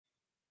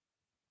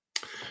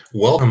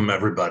Welcome,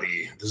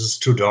 everybody. This is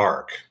too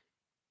dark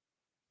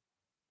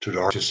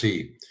to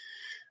see.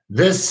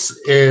 This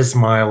is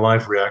my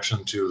live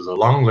reaction to the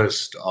long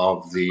list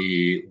of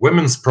the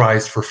Women's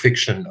Prize for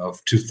Fiction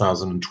of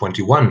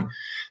 2021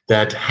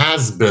 that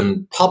has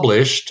been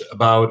published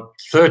about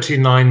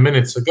 39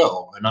 minutes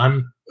ago. And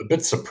I'm a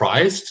bit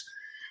surprised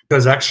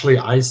because actually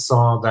I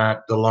saw that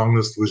the long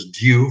list was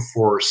due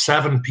for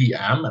 7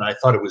 p.m. and I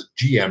thought it was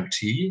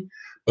GMT,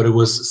 but it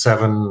was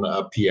 7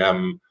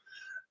 p.m.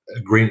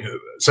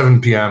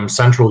 7 p.m.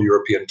 Central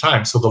European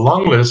time. So the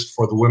long list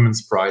for the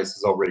Women's Prize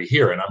is already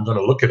here, and I'm going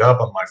to look it up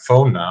on my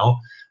phone now.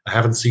 I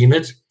haven't seen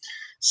it.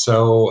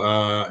 So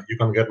you're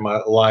going to get my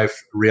live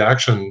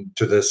reaction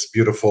to this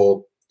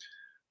beautiful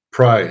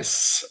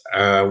prize,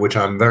 which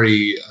I'm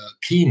very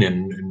keen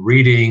in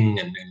reading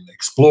and in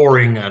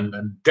exploring, and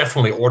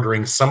definitely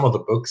ordering some of the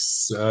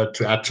books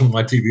to add to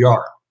my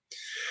TBR.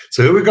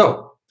 So here we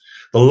go.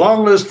 The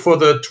long list for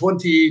the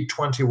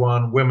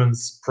 2021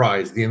 Women's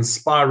Prize, the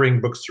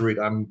inspiring books to read.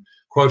 I'm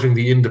quoting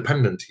The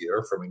Independent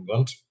here from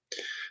England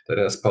that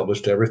has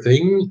published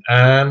everything.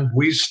 And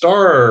we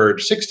start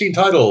 16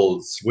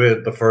 titles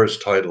with the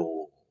first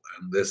title.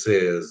 And this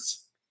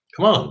is,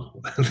 come on,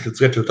 let's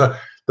get to the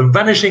The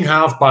Vanishing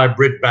Half by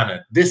Brit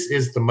Bennett. This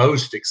is the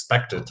most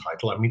expected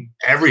title. I mean,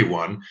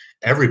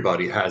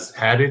 everybody has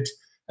had it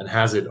and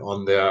has it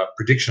on their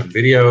prediction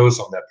videos,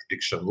 on their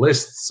prediction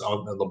lists,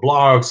 on the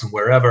blogs and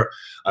wherever.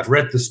 I've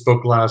read this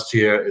book last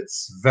year.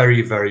 It's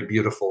very, very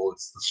beautiful.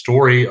 It's the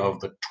story of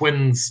the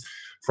twins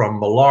from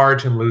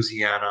Millard in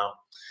Louisiana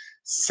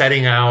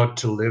setting out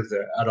to live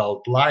their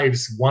adult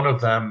lives. One of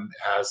them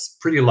has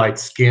pretty light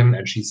skin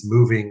and she's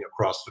moving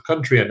across the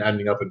country and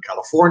ending up in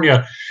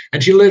California.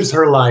 And she lives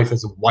her life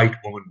as a white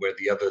woman, where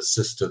the other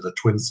sister, the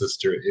twin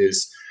sister,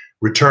 is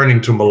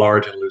returning to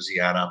Millard in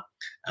Louisiana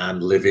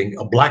and living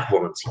a black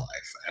woman's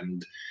life.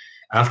 And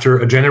after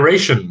a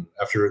generation,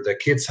 after their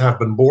kids have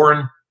been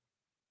born,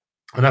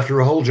 and after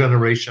a whole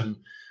generation,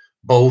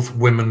 both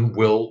women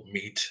will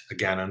meet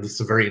again. And this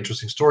is a very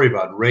interesting story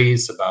about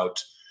race,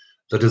 about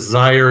the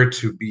desire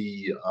to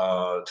be,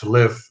 to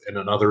live in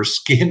another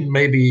skin,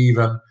 maybe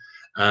even,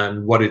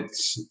 and what it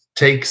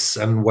takes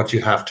and what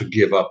you have to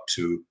give up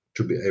to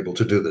be able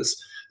to do this.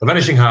 The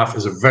Vanishing Half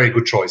is a very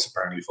good choice,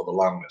 apparently, for the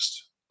long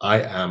list.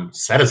 I am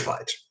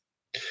satisfied.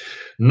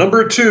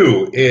 Number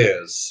 2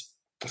 is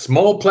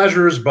Small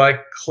Pleasures by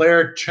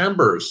Clare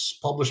Chambers,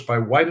 published by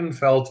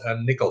Weidenfeld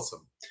and Nicholson.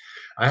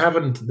 I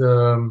haven't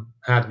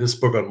had this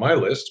book on my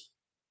list.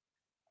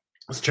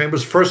 It's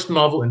Chambers' first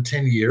novel in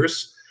 10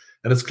 years,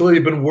 and it's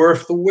clearly been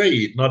worth the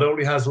wait. Not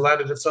only has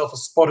landed itself a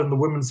spot in the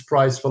Women's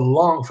Prize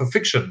for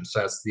fiction,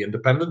 says The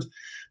Independent,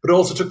 but it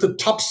also took the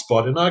top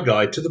spot in our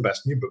guide to the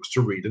best new books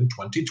to read in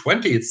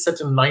 2020. It's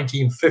set in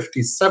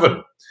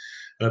 1957.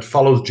 And it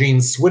follows Jean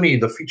Swinney,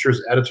 the features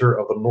editor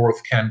of the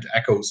North Kent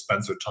Echo,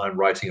 spends her time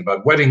writing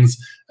about weddings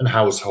and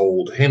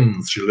household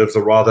hymns. She lives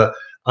a rather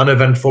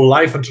uneventful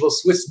life until a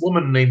Swiss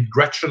woman named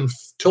Gretchen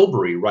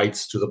Tilbury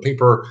writes to the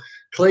paper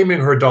claiming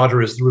her daughter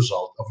is the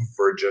result of a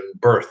virgin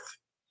birth.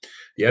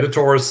 The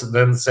editor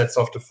then sets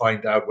off to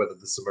find out whether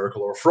this is a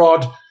miracle or a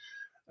fraud.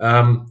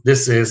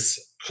 This is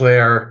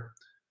Clare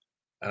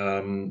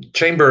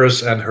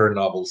Chambers and her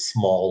novel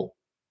Small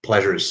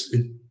Pleasures.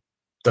 It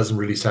doesn't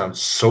really sound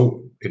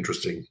so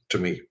interesting to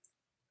me.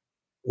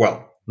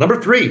 Well,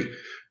 number 3,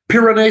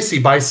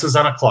 Piranesi by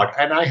Susanna Clarke.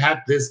 And I had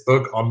this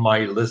book on my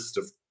list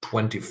of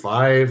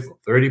 25 or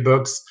 30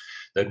 books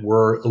that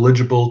were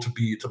eligible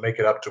to make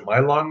it up to my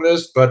long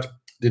list, but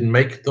didn't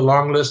make the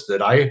long list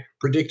that I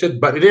predicted.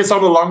 But it is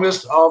on the long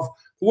list of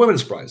the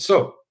Women's Prize.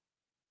 So,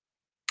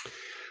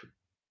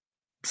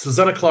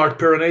 Susanna Clarke,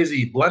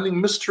 Piranesi,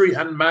 blending mystery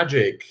and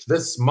magic.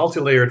 This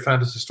multi-layered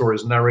fantasy story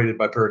is narrated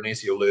by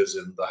Piranesi, who lives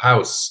in the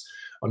house.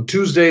 On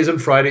Tuesdays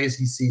and Fridays,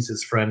 he sees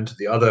his friend,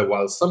 the other,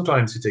 while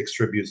sometimes he takes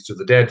tributes to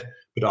the dead,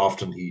 but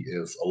often he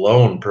is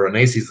alone.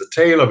 Piranesi is the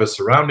tale of his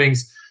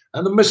surroundings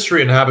and the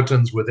mystery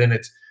inhabitants within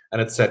it,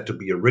 and it's said to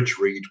be a rich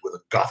read with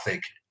a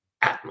gothic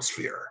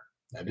atmosphere.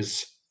 That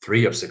is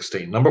 3 of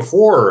 16. Number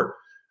 4,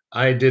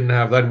 I didn't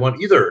have that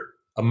one either.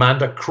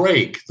 Amanda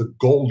Craig, The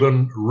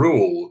Golden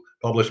Rule,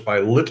 published by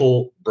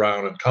Little,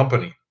 Brown and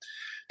Company.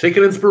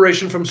 Taking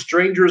inspiration from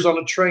Strangers on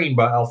a Train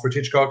by Alfred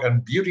Hitchcock,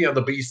 and Beauty and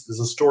the Beast is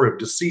a story of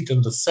deceit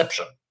and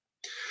deception.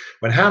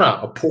 When Hannah,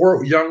 a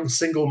poor young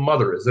single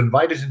mother, is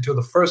invited into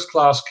the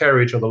first-class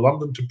carriage of the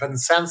London to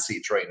Penzance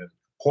train in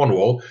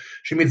Cornwall,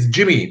 she meets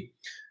Ginny,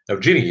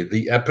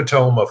 the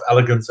epitome of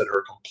elegance and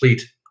her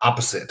complete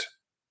opposite.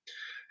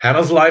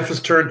 Hannah's life is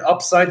turned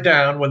upside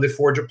down when they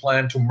forge a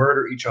plan to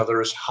murder each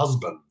other's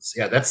husbands.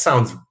 Yeah, that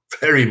sounds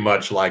very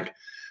much like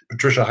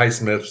Patricia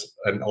Highsmith's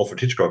and Alfred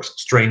Hitchcock's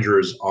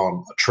Strangers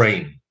on a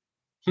Train.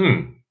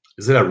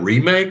 Is it a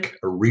remake?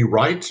 A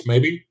rewrite,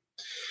 maybe?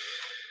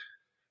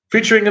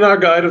 Featuring in our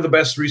guide of the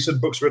best recent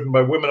books written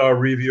by women, our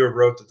reviewer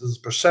wrote that this is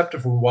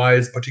perceptive and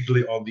wise,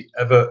 particularly on the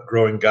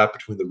ever-growing gap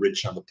between the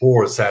rich and the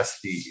poor, says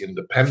The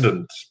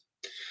Independent.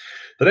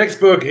 The next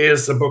book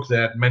is a book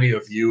that many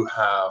of you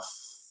have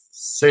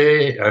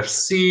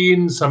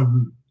seen.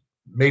 Some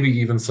maybe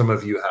even some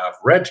of you have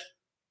read.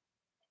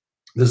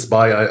 This is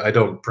by, I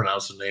don't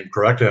pronounce the name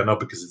correctly, I know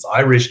because it's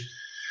Irish.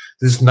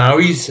 This is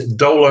Naoise,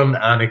 Dolan,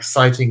 and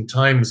Exciting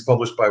Times,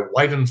 published by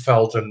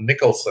Weidenfeld and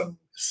Nicholson.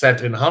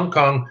 Set in Hong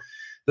Kong,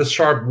 this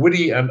sharp,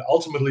 witty, and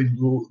ultimately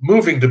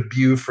moving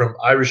debut from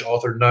Irish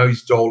author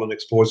Naoise Dolan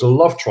explores a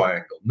love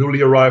triangle.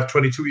 Newly arrived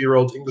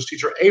 22-year-old English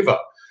teacher Ava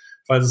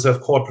finds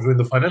herself caught between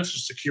the financial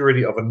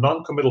security of a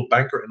non-committal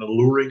banker and a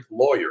luring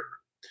lawyer.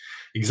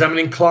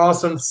 Examining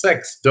class and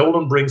sex,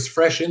 Dolan brings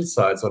fresh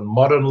insights on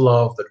modern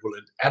love that will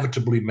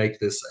inevitably make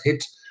this a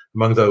hit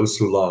among those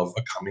who love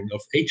a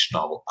coming-of-age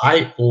novel.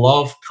 I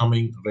love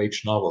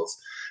coming-of-age novels,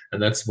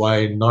 and that's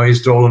why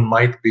Naoise Dolan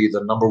might be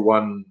the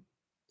 #1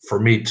 for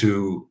me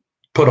to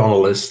put on a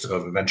list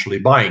of eventually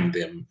buying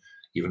them,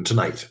 even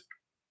tonight.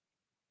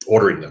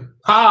 Ordering them.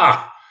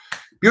 Ah!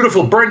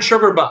 Beautiful. Burnt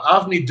Sugar by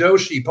Avni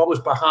Doshi,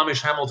 published by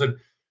Hamish Hamilton.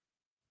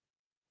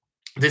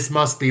 This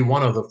must be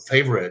one of the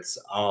favorites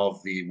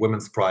of the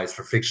Women's Prize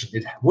for Fiction.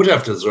 It would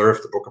have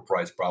deserved the Booker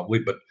Prize probably,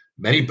 but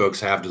many books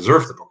have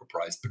deserved the Booker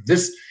Prize. But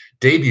this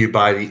debut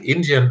by the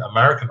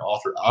Indian-American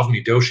author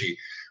Avni Doshi,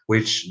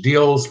 which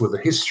deals with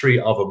the history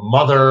of a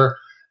mother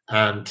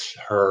and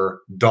her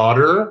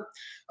daughter,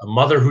 a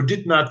mother who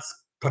did not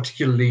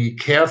particularly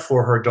care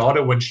for her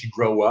daughter when she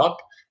grew up,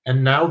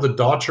 and now the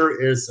daughter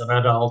is an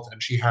adult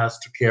and she has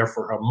to care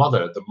for her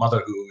mother, the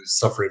mother who is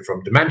suffering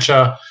from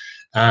dementia.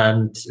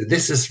 And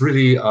this is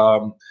really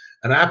an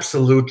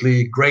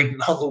absolutely great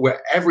novel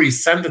where every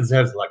sentence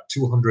has like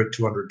 200,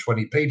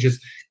 220 pages.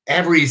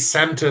 Every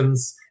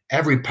sentence,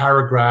 every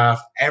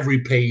paragraph, every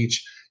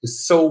page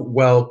is so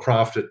well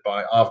crafted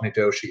by Avni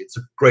Doshi. It's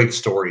a great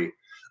story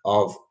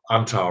of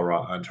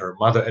Antara and her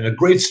mother, and a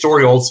great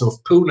story also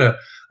of Pune,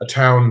 a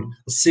town,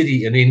 a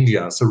city in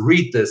India. So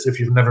read this if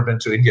you've never been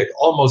to India.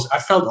 I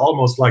felt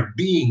almost like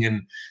being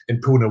in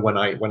Pune when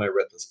I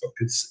read this book.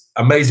 It's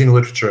amazing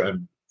literature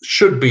and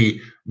should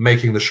be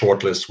making the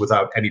shortlist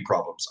without any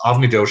problems.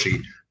 Avni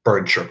Doshi,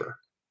 Burnt Sugar.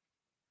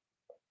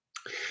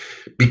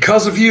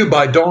 Because of You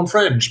by Dawn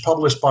French,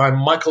 published by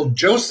Michael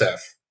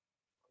Joseph.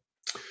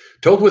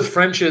 Told with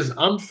French's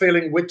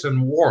unfailing wit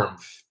and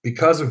warmth,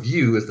 Because of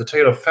You is the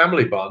tale of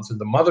family bonds and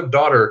the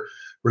mother-daughter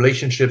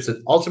relationships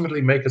that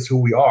ultimately make us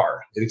who we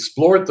are. It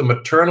explored the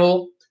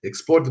maternal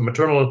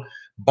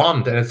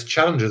bond and its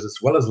challenges, as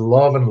well as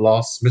love and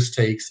loss,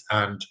 mistakes,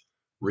 and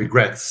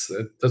regrets.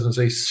 It doesn't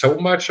say so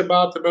much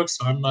about the book,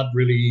 so I'm not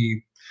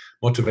really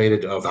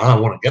motivated of, I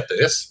want to get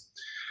this,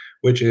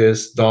 which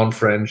is Dawn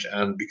French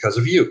and Because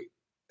of You.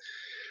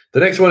 The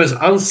next one is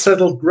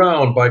Unsettled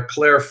Ground by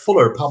Clare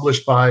Fuller,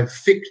 published by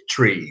Fig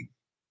Tree.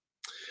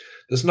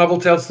 This novel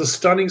tells the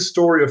stunning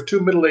story of two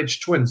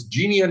middle-aged twins,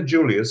 Jeannie and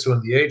Julius, who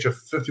at the age of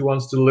 51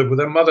 still live with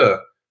their mother,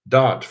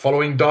 Dot.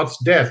 Following Dot's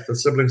death, the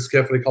siblings'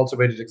 carefully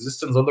cultivated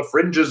existence on the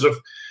fringes of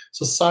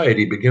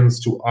society begins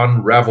to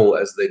unravel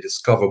as they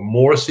discover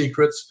more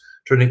secrets,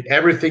 turning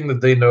everything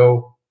that they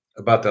know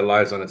about their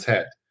lives on its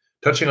head.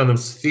 Touching on the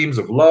themes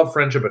of love,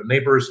 friendship, and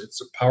neighbors, it's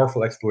a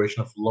powerful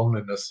exploration of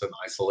loneliness and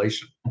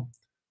isolation.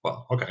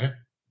 Well, okay.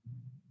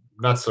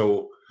 Not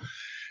so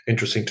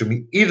interesting to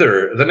me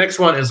either. The next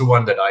one is the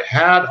one that I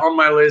had on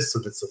my list, so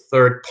that's the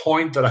third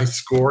point that I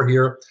score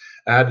here.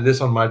 I added this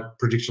on my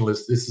prediction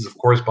list. This is, of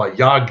course, by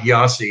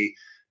Gyasi,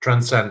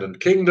 Transcendent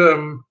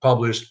Kingdom,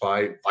 published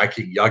by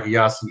Viking.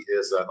 Gyasi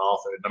is an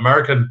author, an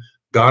American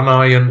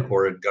Ghanaian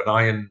or a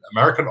Ghanaian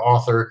American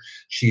author.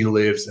 She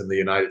lives in the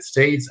United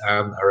States,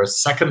 and her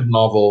second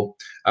novel,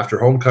 after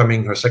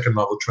Homecoming, her second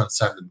novel,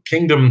 Transcendent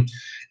Kingdom,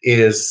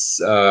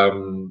 is a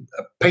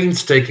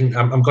painstaking,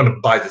 I'm going to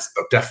buy this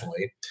book,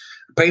 definitely,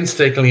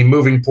 painstakingly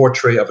moving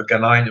portrait of a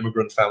Ghanaian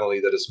immigrant family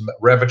that is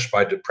ravaged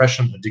by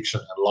depression, addiction,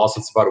 and loss.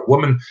 It's about a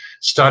woman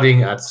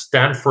studying at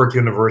Stanford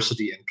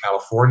University in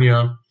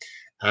California,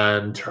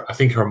 and I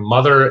think her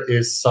mother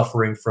is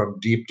suffering from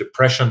deep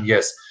depression,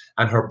 yes,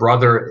 and her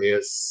brother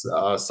is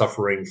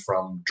suffering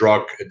from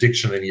drug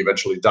addiction, and he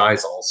eventually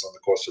dies also in the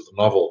course of the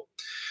novel.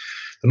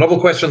 The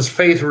novel questions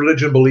faith,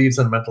 religion, beliefs,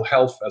 and mental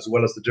health, as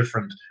well as the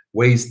different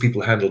ways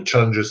people handle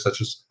challenges such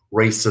as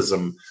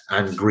racism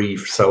and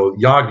grief. So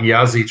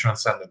Gyasi,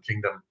 Transcendent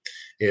Kingdom,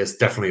 is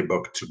definitely a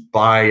book to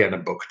buy and a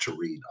book to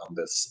read on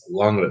this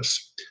long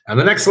list. And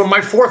the next one,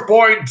 my fourth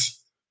point.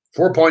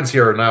 4 points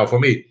here now for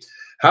me.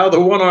 How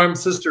the One-Armed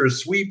Sister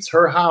Sweeps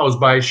Her House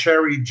by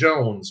Cherie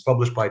Jones,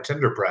 published by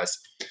Tinder Press.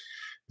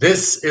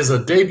 This is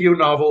a debut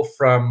novel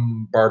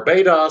from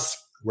Barbados,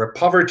 where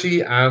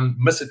poverty and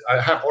I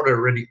have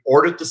already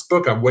ordered this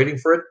book. I'm waiting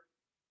for it.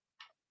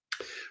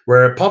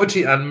 Where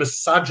poverty and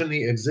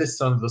misogyny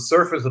exist on the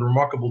surface. A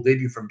remarkable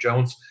debut from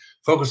Jones,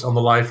 focused on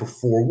the life of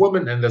 4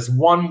 women. And there's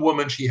one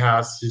woman she's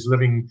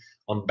living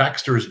on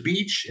Baxter's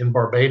Beach in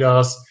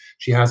Barbados.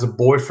 She has a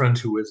boyfriend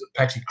who is a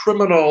petty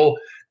criminal.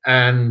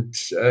 And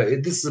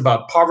this is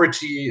about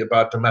poverty,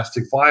 about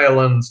domestic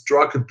violence,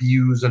 drug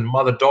abuse, and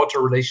mother-daughter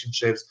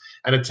relationships.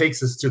 And it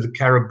takes us to the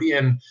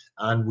Caribbean.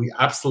 And we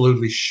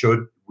absolutely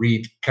should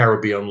read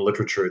Caribbean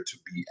literature to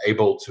be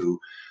able to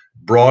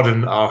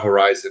broaden our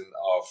horizon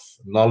of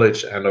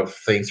knowledge and of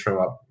things from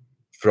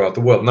throughout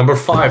the world. Number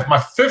 5, my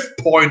 5th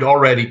point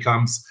already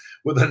comes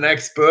with the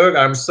next book.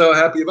 I'm so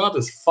happy about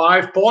this.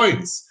 5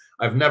 points.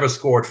 I've never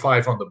scored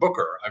 5 on the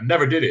Booker. I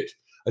never did it.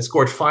 I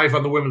scored 5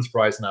 on the Women's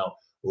Prize now.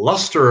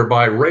 Luster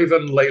by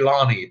Raven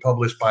Leilani,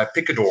 published by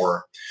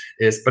Picador,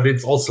 but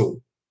it's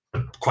also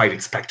quite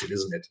expected,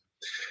 isn't it?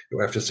 You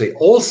have to say.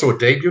 Also a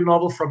debut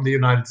novel from the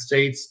United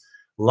States.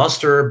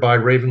 Luster by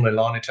Raven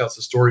Leilani tells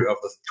the story of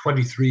the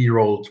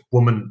 23-year-old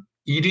woman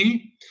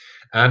Edie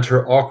and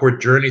her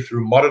awkward journey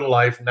through modern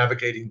life,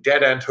 navigating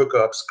dead-end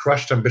hookups,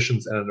 crushed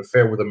ambitions, and an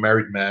affair with a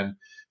married man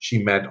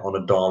she met on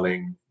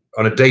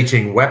a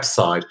dating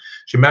website.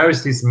 She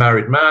marries this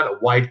married man, a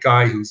white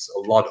guy who's a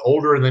lot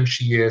older than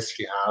she is.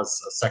 She has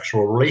a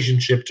sexual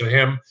relationship to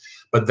him,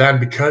 but then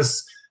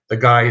because the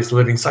guy is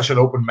living such an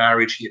open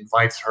marriage, he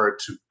invites her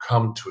to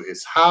come to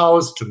his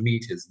house to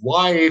meet his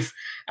wife,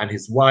 and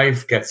his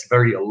wife gets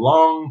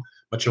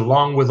much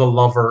along with a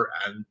lover,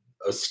 and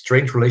a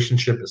strange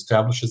relationship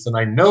establishes. And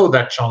I know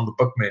that John the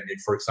Bookman,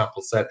 for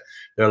example, said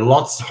there are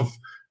lots of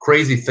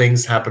crazy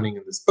things happening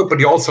in this book, but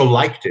he also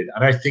liked it.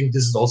 And I think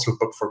this is also a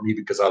book for me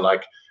because I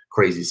like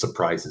crazy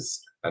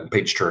surprises and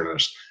page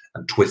turners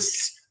and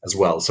twists as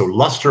well. So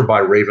Luster by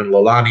Raven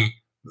Leilani,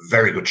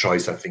 very good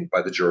choice, I think,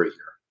 by the jury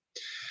here.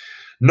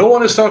 No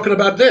One Is Talking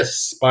About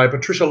This by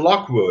Patricia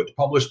Lockwood,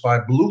 published by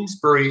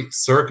Bloomsbury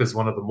Circus,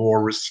 one of the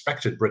more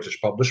respected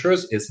British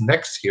publishers, is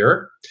next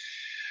here.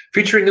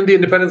 Featuring in the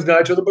Independence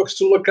Guide to the Books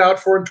to Look Out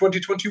For in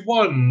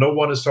 2021. No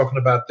One Is Talking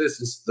About This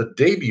is the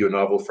debut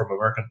novel from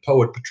American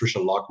poet Patricia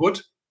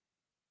Lockwood,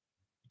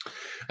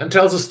 and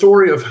tells a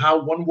story of how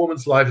one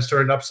woman's life is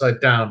turned upside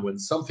down when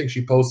something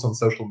she posts on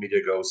social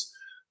media goes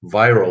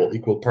viral.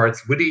 Equal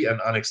parts witty and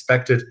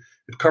unexpected,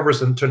 it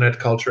covers internet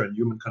culture and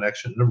human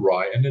connection in a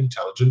wry and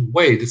intelligent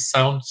way. This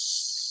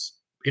sounds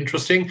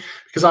interesting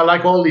because I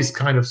like all these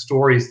kind of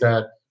stories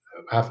that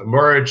have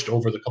emerged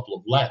over the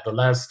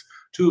last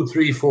 2,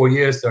 3, 4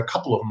 years. There are a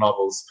couple of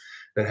novels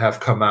that have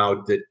come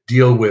out that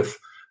deal with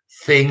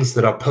things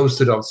that are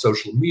posted on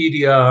social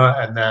media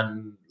and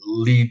then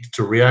lead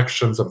to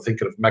reactions. I'm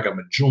thinking of Megha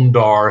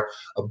Majumdar,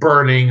 A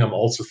Burning. I'm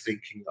also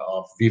thinking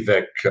of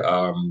Vivek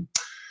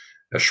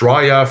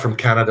Shraya from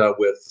Canada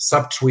with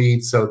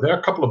Subtweet. So there are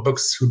a couple of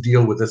books who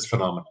deal with this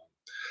phenomenon.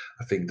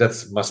 I think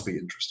that must be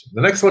interesting.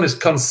 The next one is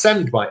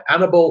Consent by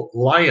Annabel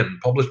Lyon,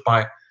 published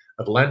by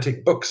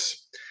Atlantic Books.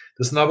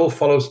 This novel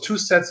follows 2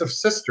 sets of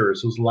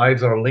sisters whose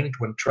lives are linked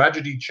when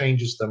tragedy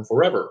changes them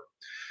forever.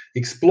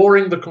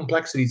 Exploring the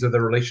complexities of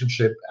their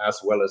relationship as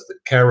well as the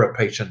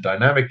carer-patient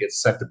dynamic,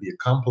 it's set to be a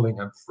compelling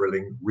and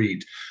thrilling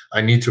read.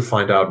 I need to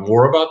find out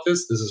more about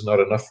this. This is not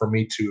enough for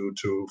me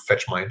to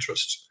fetch my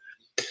interest.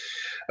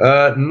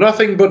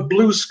 Nothing But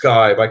Blue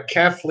Sky by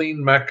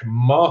Kathleen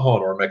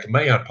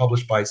McMahon,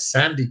 published by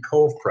Sandy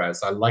Cove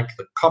Press. I like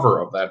the cover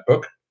of that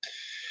book.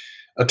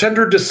 A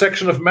Tender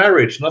Dissection of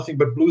Marriage, Nothing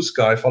But Blue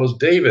Sky, follows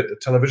David, a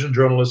television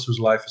journalist whose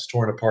life is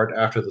torn apart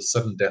after the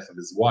sudden death of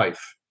his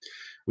wife.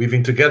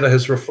 Weaving together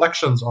his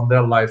reflections on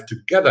their life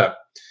together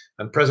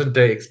and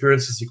present-day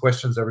experiences, he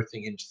questions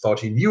everything he thought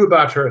he knew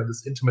about her in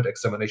this intimate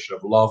examination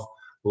of love,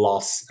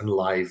 loss, and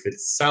life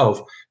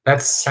itself.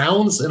 That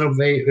sounds, in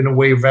a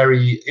way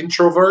very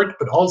introvert,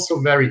 but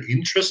also very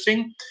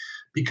interesting,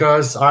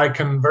 because I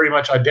can very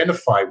much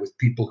identify with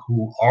people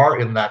who are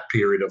in that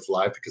period of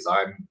life, because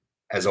I'm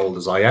as old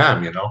as I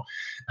am, you know.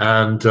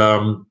 And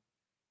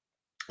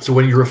so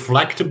when you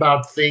reflect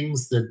about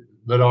things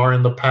that are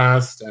in the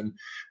past, and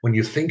when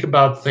you think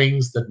about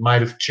things that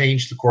might have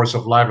changed the course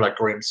of life, like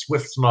Graham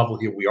Swift's novel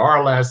Here We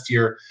Are last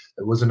year,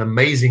 it was an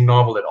amazing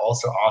novel that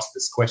also asked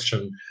this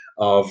question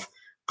of,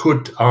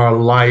 could our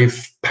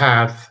life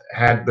path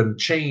had been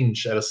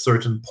changed at a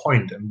certain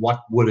point, and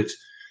what would it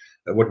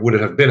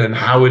have been, and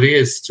how it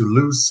is to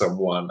lose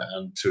someone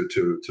and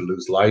to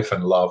lose life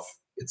and love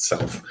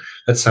itself.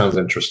 That sounds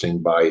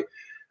interesting, by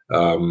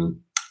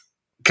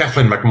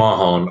Kathleen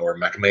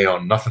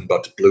McMahon, Nothing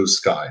But Blue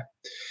Sky.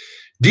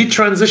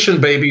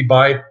 Detransition Baby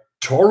by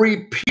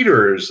Torey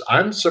Peters.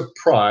 I'm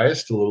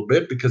surprised a little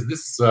bit because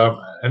this,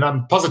 and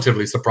I'm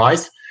positively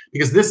surprised,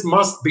 because this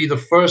must be the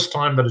first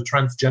time that a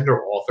transgender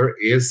author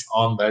is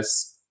on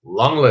this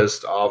long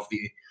list of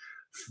the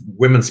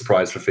Women's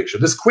Prize for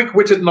Fiction. This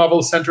quick-witted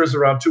novel centers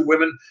around 2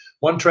 women,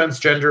 one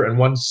transgender and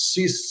one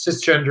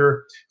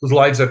cisgender, whose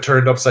lives are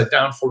turned upside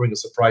down following a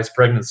surprise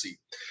pregnancy,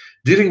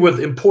 dealing with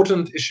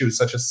important issues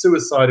such as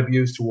suicide,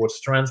 abuse towards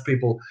trans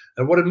people,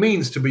 and what it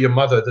means to be a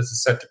mother. This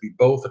is set to be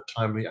both a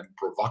timely and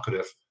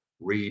provocative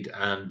read,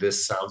 and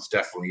this sounds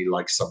definitely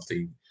like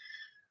something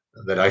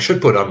that I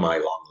should put on my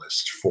long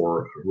list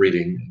for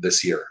reading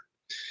this year.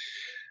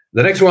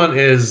 The next one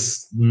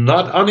is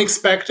not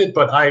unexpected,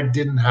 but I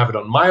didn't have it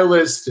on my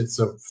list.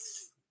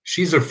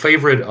 She's a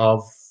favorite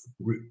of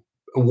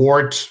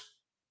award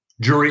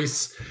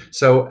juries.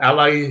 So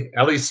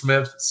Ellie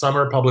Smith,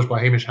 Summer, published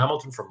by Hamish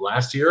Hamilton from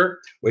last year,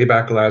 way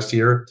back last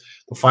year.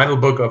 The final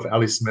book of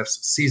Ellie Smith's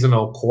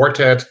seasonal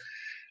quartet.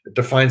 It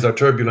defines our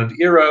turbulent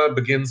era,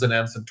 begins and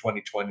ends in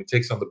 2020,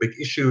 takes on the big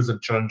issues and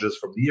challenges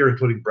from the year,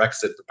 including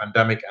Brexit, the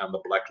pandemic, and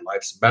the Black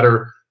Lives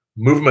Matter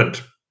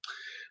movement.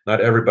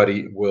 not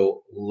everybody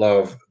will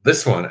love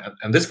this one.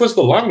 And this was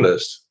the long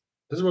list.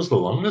 This was the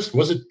long list.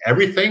 Was it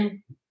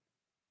everything?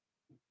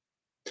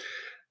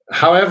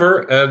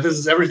 However, this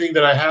is everything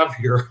that I have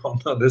here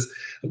on this.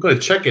 I'm going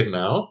to check it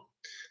now.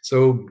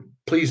 So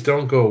please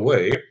don't go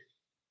away.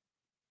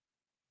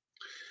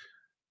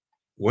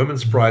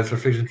 Women's Prize for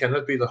Fiction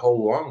cannot be the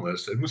whole long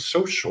list. It was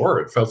so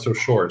short. It felt so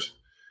short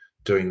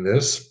doing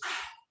this.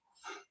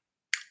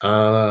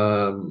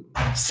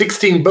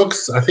 16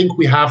 books. I think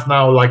we have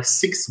now like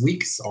 6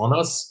 weeks on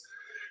us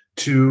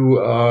to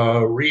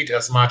read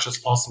as much as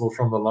possible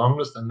from the long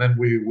list, and then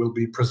we will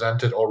be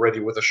presented already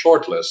with a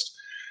short list.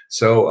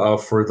 So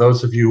for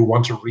those of you who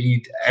want to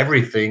read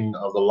everything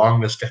of the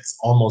long list, that's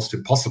almost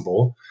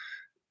impossible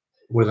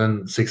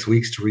within 6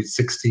 weeks to read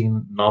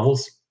 16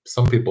 novels.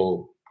 Some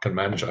people can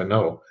manage, I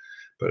know,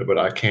 but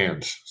I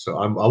can't. So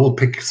I will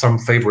pick some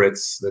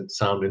favorites that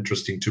sound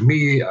interesting to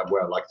me,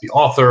 where I like the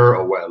author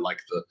or where I like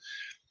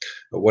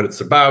what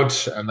it's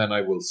about, and then I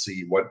will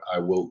see what I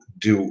will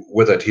do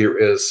with it. Here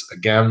is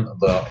again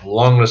the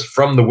long list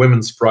from the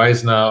Women's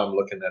Prize. Now I'm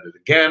looking at it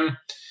again.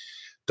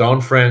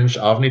 Dawn French,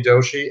 Avni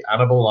Doshi,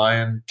 Annabel,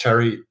 Lyon,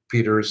 Cherie,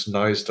 Peters,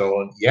 Naoise,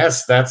 Dolan.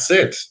 Yes, that's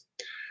it.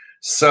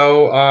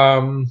 So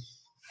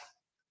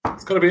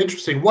it's going to be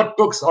interesting. What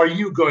books are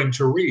you going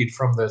to read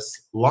from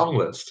this long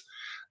list?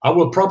 I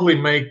will probably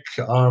make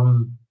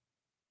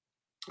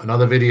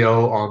another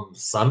video on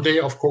Sunday,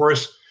 of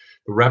course,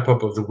 the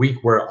wrap-up of the week,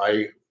 where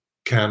I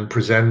can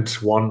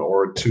present 1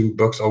 or 2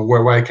 books, or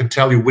where I can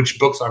tell you which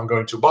books I'm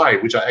going to buy,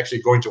 which I'm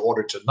actually going to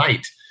order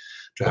tonight,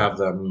 to have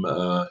them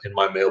in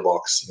my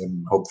mailbox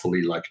in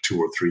hopefully like 2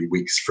 or 3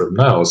 weeks from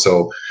now.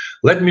 So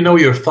let me know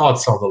your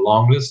thoughts on the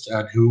long list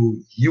and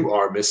who you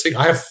are missing.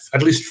 I have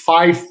at least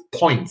 5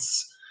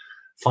 points,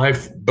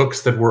 5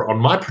 books that were on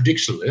my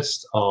prediction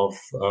list of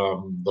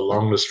the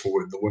long list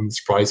for the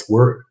Women's Prize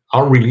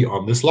are really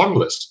on this long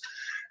list.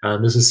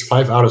 And this is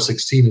 5 out of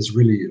 16 is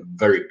really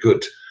very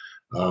good.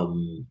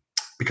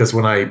 Because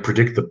when I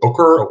predict the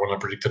Booker or when I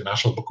predict the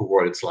National Book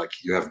Award, it's like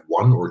you have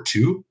 1 or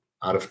 2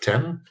 out of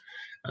 10.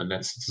 And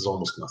this is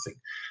almost nothing.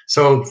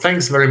 So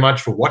thanks very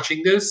much for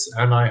watching this,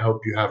 and I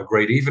hope you have a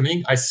great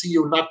evening. I see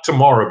you not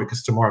tomorrow,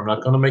 because tomorrow I'm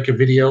not going to make a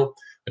video.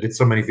 I did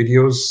so many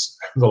videos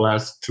the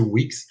last 2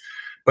 weeks,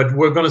 but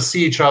we're going to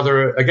see each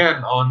other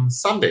again on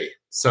Sunday.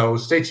 So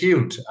stay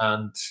tuned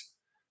and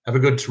have a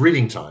good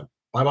reading time.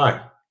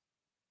 Bye-bye.